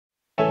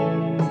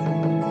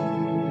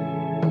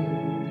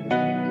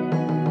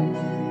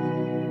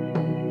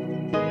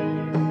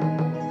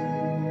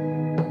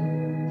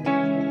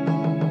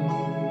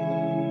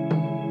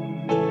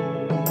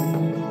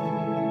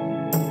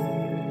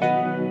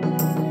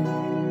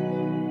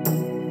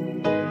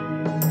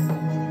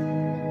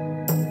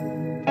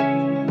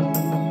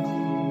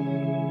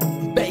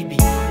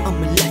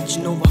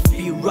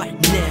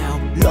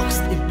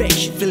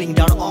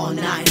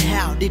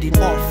did it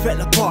all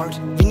fell apart.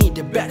 We need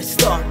a better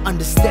start,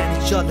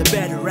 understand each other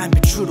better and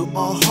be true to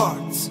our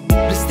hearts.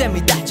 Please tell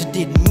me that you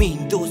didn't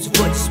mean those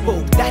words you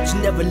spoke, that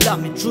you never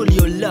loved me. Truly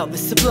your love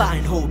is a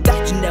blind hope,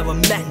 that you never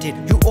meant it.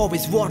 You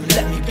always want to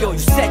let me go. You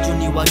said you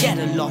knew I'd get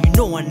along. You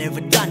know I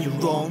never done you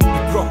wrong.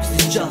 We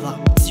promised each other,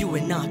 it's you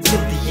and I till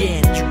the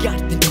end. You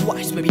gotta think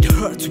twice, baby, it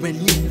hurts when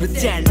you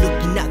pretend.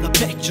 Looking at the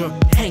picture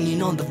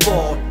hanging on the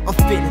wall, I'm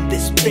feeling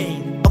this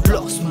pain, I've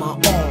lost my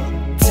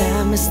all.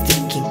 Time is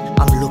ticking,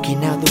 I'm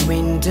looking out the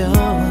window,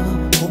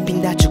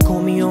 hoping that you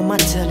call me on my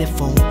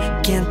telephone.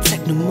 Can't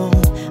take no more,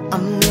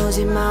 I'm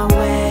losing my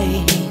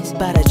ways,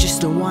 but I just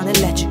don't wanna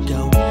let you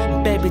go.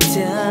 Baby,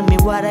 tell me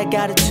what I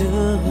gotta do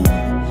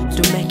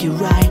to make it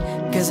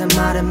right, cause I'm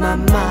out of my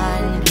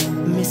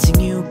mind, missing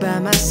you by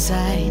my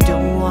side.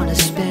 Don't wanna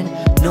spend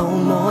no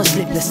more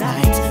sleepless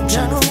nights,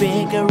 trying to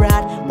figure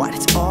out what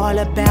it's all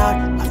about.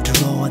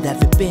 After all that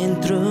we've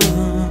been through,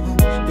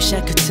 wish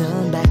I could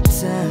turn back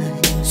time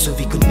so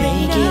we could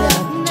make it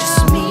up,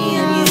 just me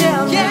and you.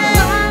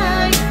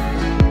 Yeah,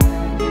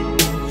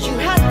 you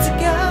had to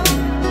go,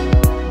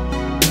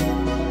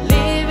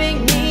 leaving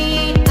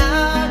me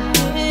out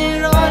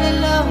here all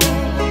alone.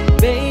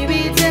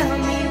 Baby, tell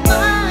me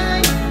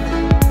why,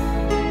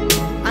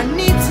 I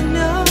need to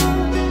know,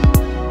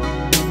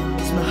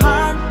 cause my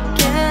heart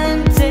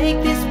can't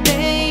take this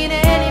pain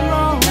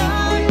anymore.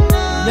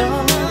 No,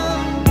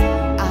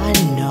 I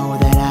know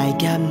that I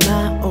got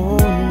my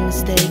own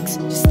mistakes,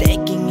 just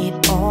taking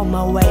it all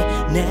my way.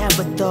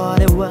 Never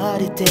thought of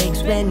what it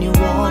takes when you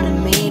wanted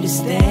me to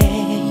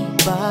stay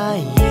by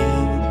you.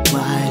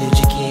 Why did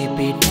you keep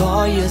it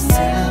for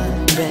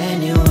yourself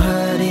when you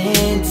hurt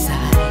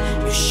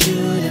inside? You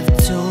should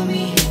have told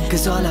me,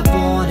 cause all I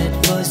wanted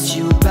was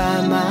you by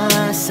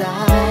my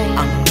side.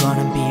 I'm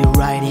gonna be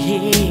right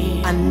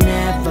here, I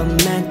never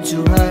meant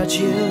to hurt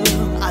you.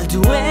 I'll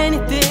do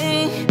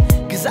anything,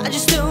 cause I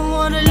just don't